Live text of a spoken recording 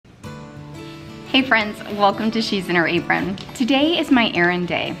Hey friends, welcome to She's in Her Apron. Today is my errand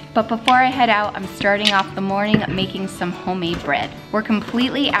day, but before I head out, I'm starting off the morning making some homemade bread. We're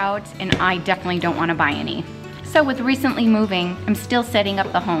completely out and I definitely don't want to buy any. So with recently moving, I'm still setting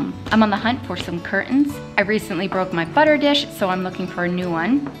up the home. I'm on the hunt for some curtains. I recently broke my butter dish, so I'm looking for a new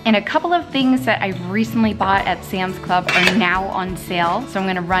one. And a couple of things that I recently bought at Sam's Club are now on sale, so I'm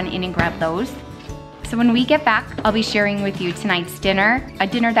gonna run in and grab those. So when we get back, I'll be sharing with you tonight's dinner, a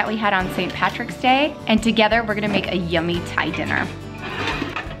dinner that we had on St. Patrick's Day, and together we're gonna make a yummy Thai dinner.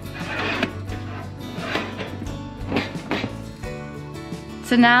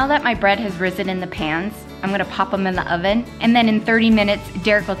 So now that my bread has risen in the pans, I'm gonna pop them in the oven, and then in 30 minutes,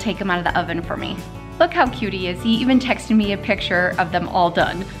 Derek will take them out of the oven for me. Look how cute he is. He even texted me a picture of them all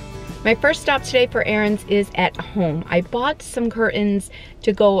done. My first stop today for errands is at home. I bought some curtains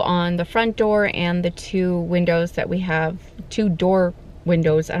to go on the front door and the two windows that we have, two door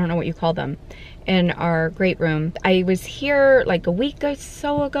windows, I don't know what you call them, in our great room. I was here like a week or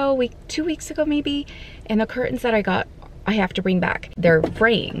so ago, 2 weeks ago maybe, and the curtains that I got, I have to bring back. They're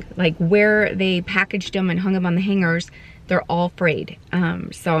fraying, like where they packaged them and hung them on the hangers, they're all frayed.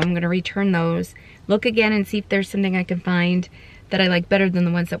 So I'm gonna return those, look again and see if there's something I can find that I like better than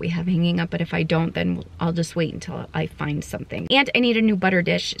the ones that we have hanging up, but if I don't, then I'll just wait until I find something. And I need a new butter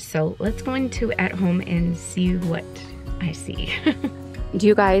dish, so let's go into At Home and see what I see. Do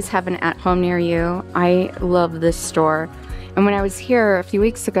you guys have an At Home near you? I love this store. And when I was here a few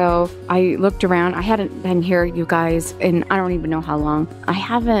weeks ago, I looked around. I hadn't been here, you guys, and I don't even know how long. I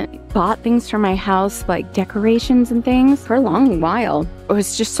haven't bought things for my house, like decorations and things, for a long while. It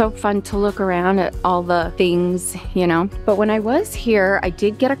was just so fun to look around at all the things, you know. But when I was here, I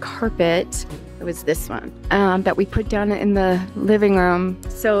did get a carpet. It was this one that we put down in the living room.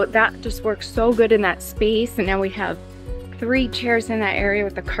 So that just works so good in that space. And now we have 3 chairs in that area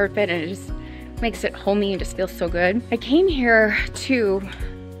with the carpet, and it just makes it homey and just feels so good. I came here too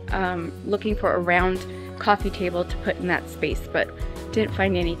looking for a round coffee table to put in that space, but didn't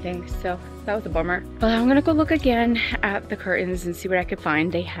find anything, so that was a bummer. But I'm gonna go look again at the curtains and see what I could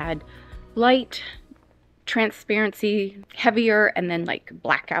find. They had light, transparency, heavier, and then like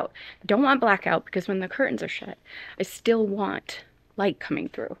blackout. I don't want blackout because when the curtains are shut, I still want light coming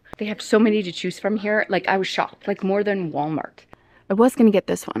through. They have so many to choose from here. Like I was shocked, like more than Walmart. I was gonna get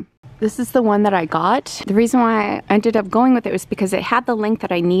this one. This is the one that I got. The reason why I ended up going with it was because it had the length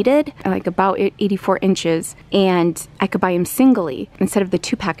that I needed, like about 84 inches, and I could buy them singly. Instead of the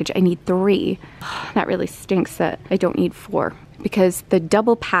 2 package, I need 3. That really stinks that I don't need 4, because the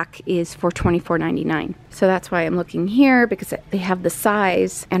double pack is for $24.99. So that's why I'm looking here, because they have the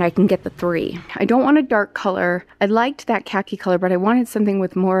size and I can get the 3. I don't want a dark color. I liked that khaki color, but I wanted something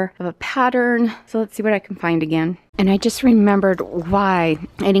with more of a pattern. So let's see what I can find again. And I just remembered why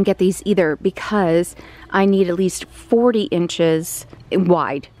I didn't get these either, because I need at least 40 inches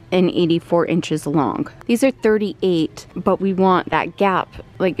wide and 84 inches long. These are 38, but we want that gap,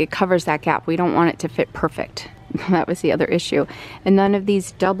 like it covers that gap. We don't want it to fit perfect. That was the other issue. And none of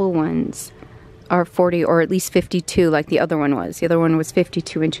these double ones are 40 or at least 52 like the other one was. The other one was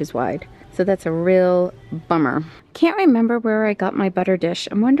 52 inches wide. So that's a real bummer. Can't remember where I got my butter dish.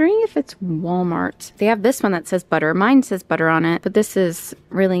 I'm wondering if it's Walmart. They have this one that says butter. Mine says butter on it, but this is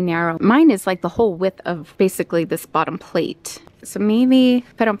really narrow. Mine is like the whole width of basically this bottom plate. So maybe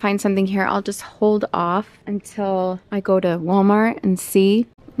if I don't find something here, I'll just hold off until I go to Walmart and see.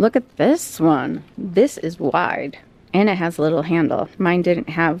 Look at this one. This is wide and it has a little handle. Mine didn't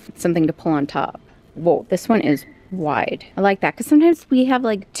have something to pull on top. Whoa, this one is wide. I like that because sometimes we have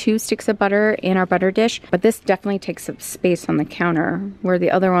like 2 sticks of butter in our butter dish, but this definitely takes up space on the counter where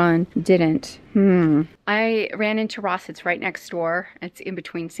the other one didn't. I ran into Ross. It's right next door. It's in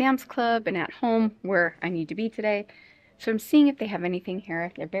between Sam's Club and At Home where I need to be today. So I'm seeing if they have anything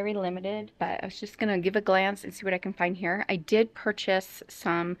here. They're very limited, but I was just gonna give a glance and see what I can find here. I did purchase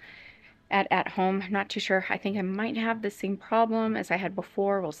some at Home. I'm not too sure. I think I might have the same problem as I had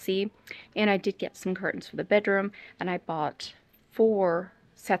before. We'll see. And I did get some curtains for the bedroom, and I bought 4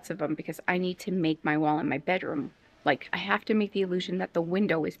 sets of them because I need to make my wall in my bedroom. Like, I have to make the illusion that the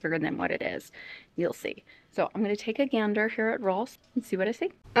window is bigger than what it is. You'll see. So I'm going to take a gander here at Ross and see what I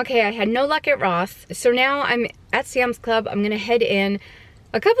see. Okay, I had no luck at Ross. So now I'm at Sam's Club. I'm going to head in.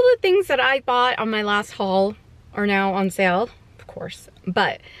 A couple of things that I bought on my last haul are now on sale, of course.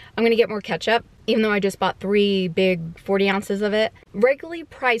 But I'm going to get more ketchup, even though I just bought 3 big 40 ounces of it. Regularly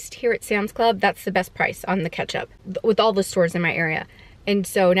priced here at Sam's Club, that's the best price on the ketchup with all the stores in my area. And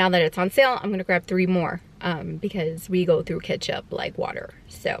so now that it's on sale, I'm going to grab 3 more. Because we go through ketchup like water.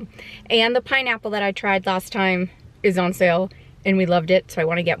 So, and the pineapple that I tried last time is on sale and we loved it, so I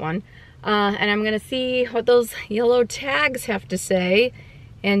want to get one. And I'm gonna see what those yellow tags have to say.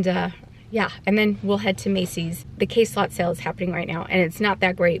 And yeah, and then we'll head to Macy's. The case lot sale is happening right now, and it's not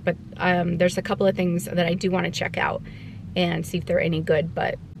that great, but there's a couple of things that I do want to check out and see if they're any good.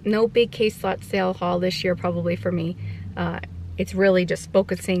 But no big case lot sale haul this year probably for me. It's really just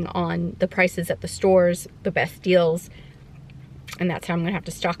focusing on the prices at the stores, the best deals, and that's how I'm gonna have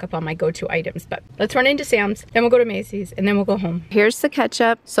to stock up on my go-to items. But let's run into Sam's, then we'll go to Macy's, and then we'll go home. Here's the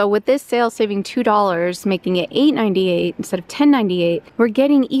ketchup. So with this sale saving $2, making it $8.98 instead of $10.98, we're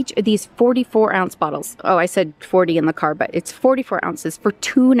getting each of these 44-ounce bottles. Oh, I said 40 in the car, but it's 44 ounces for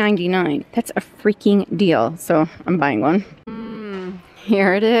 $2.99. That's a freaking deal. So I'm buying one.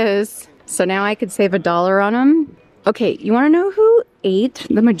 Here it is. So now I could save $1 on them. Okay, you wanna know who ate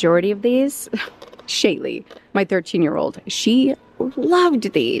the majority of these? Shaylee, my 13-year-old. She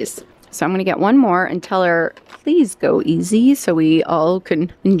loved these. So I'm gonna get one more and tell her, please go easy so we all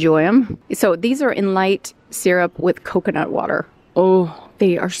can enjoy them. So these are in light syrup with coconut water. Oh,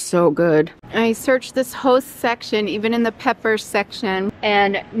 they are so good. I searched this whole section, even in the peppers section,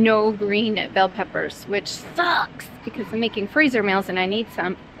 and no green bell peppers, which sucks because I'm making freezer meals and I need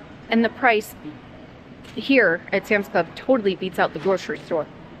some. And the price here at Sam's Club totally beats out the grocery store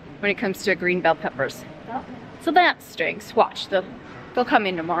when it comes to green bell peppers. So that stinks. Watch, they'll come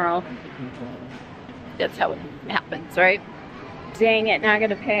in tomorrow. That's how it happens, right? Dang it, now I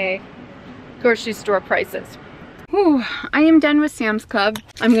gotta pay grocery store prices. Whew, I am done with Sam's Club.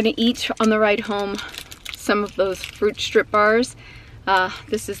 I'm gonna eat on the ride home some of those fruit strip bars.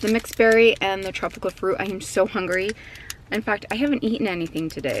 This is the mixed berry and the tropical fruit. I am so hungry. In fact, I haven't eaten anything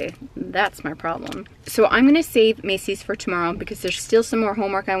today. That's my problem. So I'm gonna save Macy's for tomorrow because there's still some more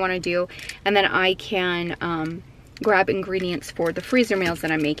homework I wanna do, and then I can grab ingredients for the freezer meals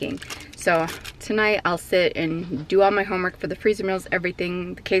that I'm making. So tonight I'll sit and do all my homework for the freezer meals,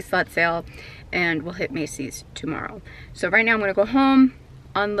 everything, the case lot sale, and we'll hit Macy's tomorrow. So right now I'm gonna go home,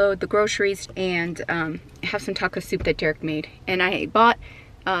 unload the groceries, and have some taco soup that Derek made. And I bought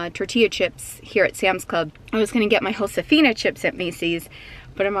tortilla chips here at Sam's Club. I was gonna get my Josefina chips at Macy's,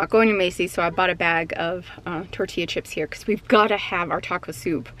 but I'm not going to Macy's, so I bought a bag of tortilla chips here because we've gotta have our taco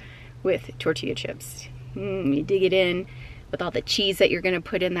soup with tortilla chips. You dig it in with all the cheese that you're gonna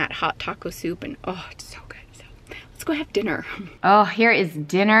put in that hot taco soup, and oh, it's so good. So let's go have dinner. Oh, here is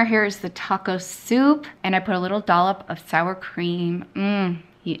dinner. Here is the taco soup, and I put a little dollop of sour cream.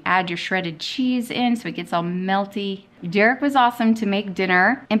 You add your shredded cheese in so it gets all melty. Derek was awesome to make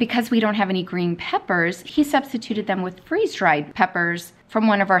dinner, and because we don't have any green peppers, he substituted them with freeze-dried peppers from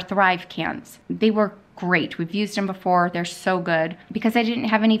one of our Thrive cans. They were great. We've used them before. They're so good. Because I didn't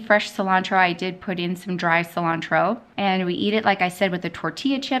have any fresh cilantro, I did put in some dry cilantro, and we eat it, like I said, with the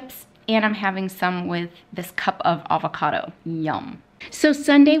tortilla chips, and I'm having some with this cup of avocado. Yum. So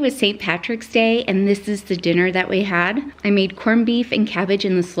Sunday was St. Patrick's Day, and this is the dinner that we had. I made corned beef and cabbage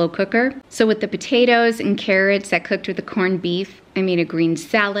in the slow cooker. So with the potatoes and carrots that cooked with the corned beef, I made a green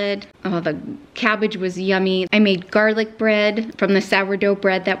salad. Oh, the cabbage was yummy. I made garlic bread from the sourdough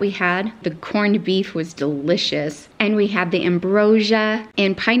bread that we had. The corned beef was delicious. And we had the ambrosia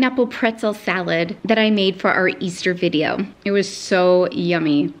and pineapple pretzel salad that I made for our Easter video. It was so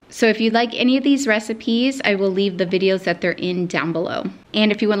yummy. So if you'd like any of these recipes, I will leave the videos that they're in down below.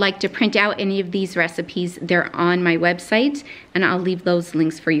 And if you would like to print out any of these recipes, they're on my website, and I'll leave those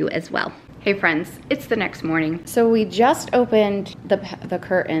links for you as well. Hey friends, it's the next morning. So we just opened the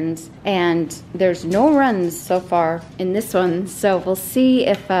curtains, and there's no runs so far in this one, so we'll see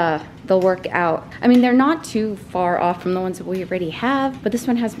if they'll work out. I mean, they're not too far off from the ones that we already have, but this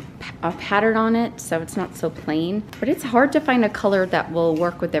one has a pattern on it, so it's not so plain. But it's hard to find a color that will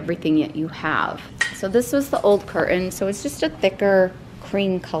work with everything that you have. So this was the old curtain, so it's just a thicker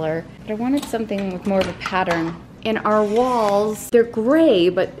cream color, but I wanted something with more of a pattern. And our walls, they're gray,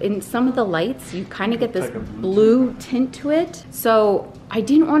 but in some of the lights, you kind of get this blue tint to it. So I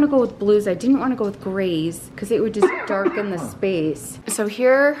didn't want to go with blues. I didn't want to go with grays because it would just darken the space. So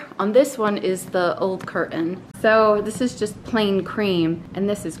here on this one is the old curtain. So this is just plain cream, and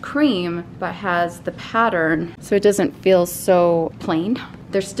this is cream, but has the pattern, so it doesn't feel so plain.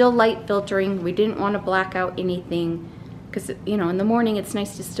 There's still light filtering. We didn't want to black out anything because, you know, in the morning, it's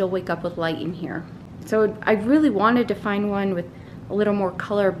nice to still wake up with light in here. So I really wanted to find one with a little more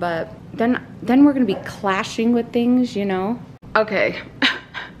color, but then we're gonna be clashing with things, you know? Okay,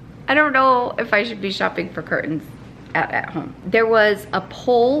 I don't know if I should be shopping for curtains at home. There was a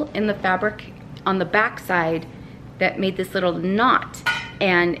pole in the fabric on the back side that made this little knot,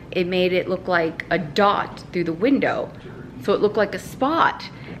 and it made it look like a dot through the window. So it looked like a spot.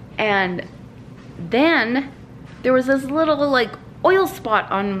 And then there was this little like oil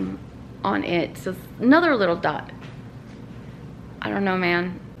spot on on it. So another little dot. I don't know,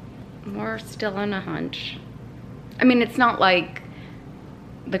 man. We're still on a hunch. I mean, it's not like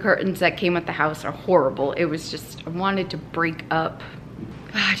the curtains that came with the house are horrible. It was just, I wanted to break up.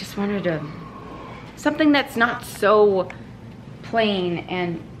 I just wanted to, something that's not so plain,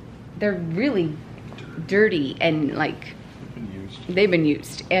 and they're really dirty and like, they've been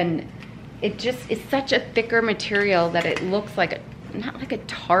used. And it just is such a thicker material that it looks like a, not like a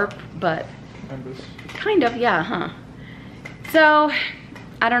tarp, but kind of, yeah, huh? So,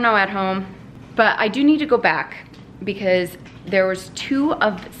 I don't know at home, but I do need to go back because there was 2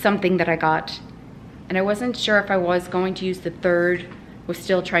 of something that I got, and I wasn't sure if I was going to use the 3rd. Was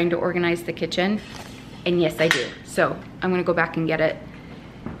still trying to organize the kitchen, and yes, I do. So I'm gonna go back and get it,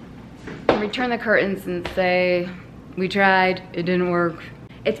 and return the curtains and say, we tried, it didn't work.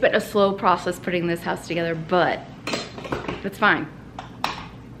 It's been a slow process putting this house together, but it's fine.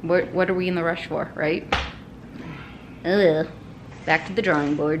 What are we in the rush for, right? Ugh. Back to the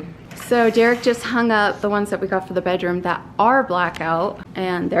drawing board. So Derek just hung up the ones that we got for the bedroom that are blackout,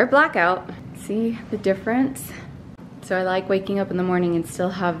 and they're blackout. See the difference? So I like waking up in the morning and still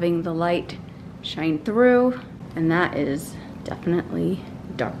having the light shine through, and that is definitely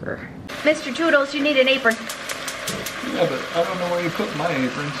darker. Mr. Toodles, you need an apron. Yeah, but I don't know where you put my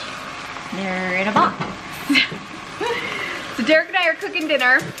aprons. They're in a box. So Derek and I are cooking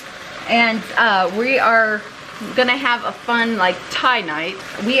dinner, and we are gonna have a fun like Thai night.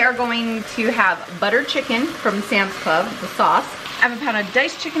 We are going to have butter chicken from Sam's Club, the sauce. I have a pound of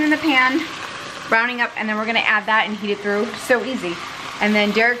diced chicken in the pan, browning up, and then we're gonna add that and heat it through. So easy. And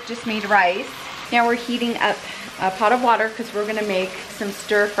then Derek just made rice. Now we're heating up a pot of water because we're gonna make some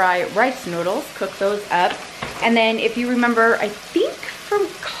stir-fry rice noodles, cook those up. And then if you remember, I think from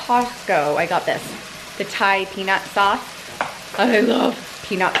Costco, I got this, the Thai peanut sauce. I love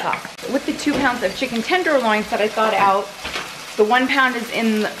peanut sauce. With the 2 pounds of chicken tenderloins that I thawed out, the 1 pound is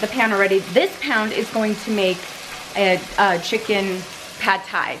in the pan already. This pound is going to make a chicken pad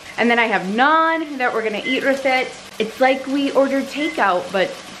thai. And then I have naan that we're gonna eat with it. It's like we ordered takeout,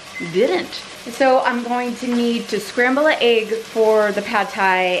 but didn't. So I'm going to need to scramble an egg for the pad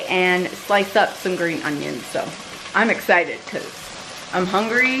thai and slice up some green onions. So I'm excited because I'm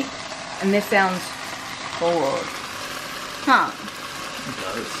hungry and this sounds good. Huh? It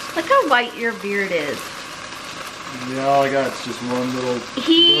does. Look how white your beard is. Yeah, all I got is just one little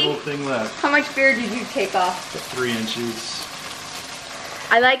thing left. How much beard did you take off? 3 inches.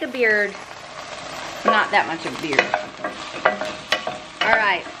 I like a beard, not that much of a beard. All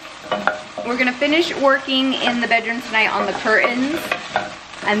right, we're gonna finish working in the bedroom tonight on the curtains,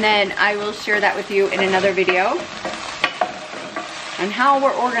 and then I will share that with you in another video on how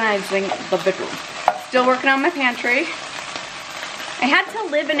we're organizing the bedroom. Still working on my pantry. I had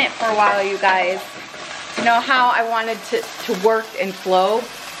to live in it for a while, you guys, to know how I wanted to work and flow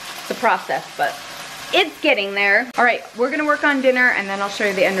the process, but it's getting there. All right, we're gonna work on dinner and then I'll show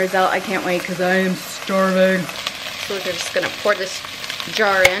you the end result. I can't wait because I am starving. So we're just gonna pour this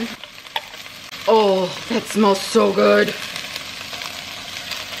jar in. Oh, that smells so good.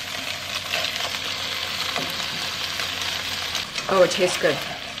 Oh, it tastes good.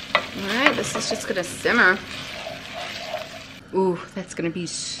 All right, this is just gonna simmer. Ooh, that's gonna be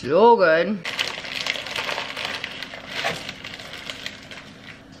so good.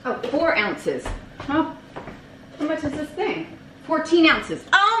 Oh, 4 ounces. Huh? How much is this thing? 14 ounces.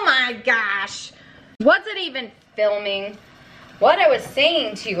 Oh my gosh. Was it even filming? What I was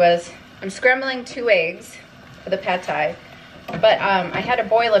saying to you was, I'm scrambling 2 eggs for the pad thai, but I had to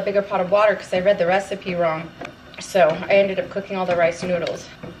boil a bigger pot of water because I read the recipe wrong. So I ended up cooking all the rice noodles.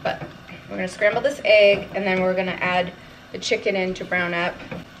 But we're gonna scramble this egg and then we're gonna add the chicken in to brown up.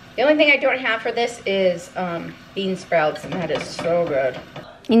 The only thing I don't have for this is bean sprouts, and that is so good.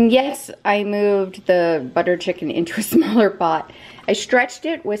 And yes, I moved the butter chicken into a smaller pot. I stretched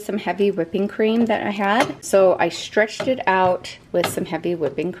it with some heavy whipping cream that I had. So I stretched it out with some heavy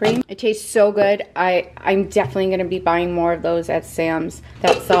whipping cream. It tastes so good. I'm definitely gonna be buying more of those at Sam's.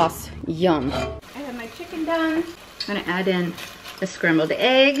 That sauce, yum. I have my chicken done. I'm gonna add in the scrambled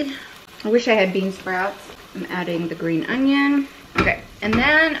egg. I wish I had bean sprouts. I'm adding the green onion. Okay, and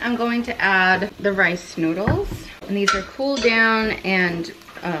then I'm going to add the rice noodles. And these are cooled down and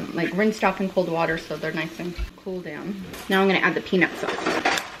like rinsed off in cold water, so they're nice and cooled down. Now I'm gonna add the peanut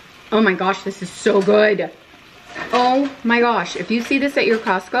sauce. Oh my gosh, this is so good. Oh my gosh, if you see this at your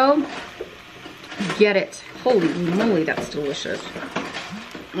Costco, get it. Holy moly, that's delicious.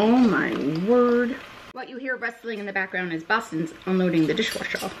 Oh my word. What you hear rustling in the background is Boston's unloading the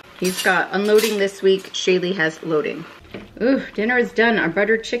dishwasher. He's got unloading this week. Shaylee has loading. Ooh, dinner is done. Our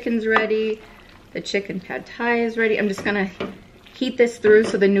buttered chicken's ready. The chicken pad thai is ready. I'm just gonna heat this through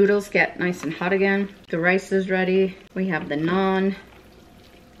so the noodles get nice and hot again. The rice is ready. We have the naan.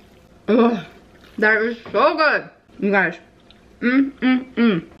 Ugh, that is so good, you guys.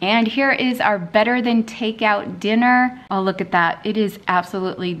 And here is our better than takeout dinner. Oh, look at that. It is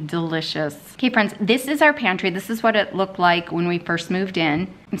absolutely delicious. Okay, friends, this is our pantry. This is what it looked like when we first moved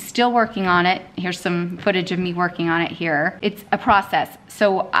in. I'm still working on it. Here's some footage of me working on it here. It's a process.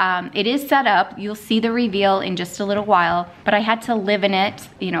 So it is set up. You'll see the reveal in just a little while, but I had to live in it,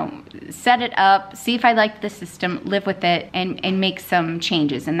 you know, set it up, see if I liked the system, live with it, and make some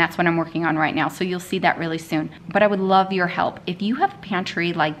changes. And that's what I'm working on right now. So you'll see that really soon. But I would love your help. If you have a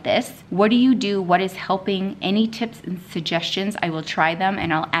pantry like this, what do you do? What is helping? Any tips and suggestions? I will try them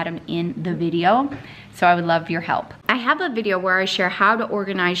and I'll add them in the video. So I would love your help. I have a video where I share how to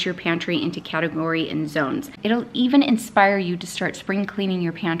organize your pantry into category and zones. It'll even inspire you to start spring cleaning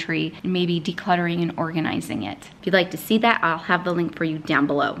your pantry and maybe decluttering and organizing it. If you'd like to see that, I'll have the link for you down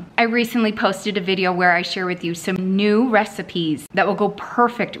below. I recently posted a video where I share with you some new recipes that will go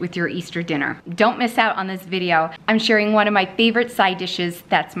perfect with your Easter dinner. Don't miss out on this video. I'm sharing one of my favorite side dishes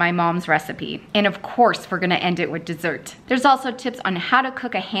that's my mom's recipe. And of course, we're gonna end it with dessert. There's also tips on how to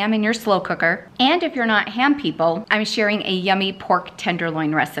cook a ham in your slow cooker. And if you're not ham people, I'm sharing a yummy pork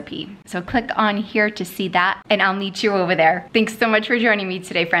tenderloin recipe. So click on here to see that and I'll meet you over there. Thanks so much for joining me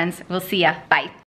today, friends. We'll see ya. Bye.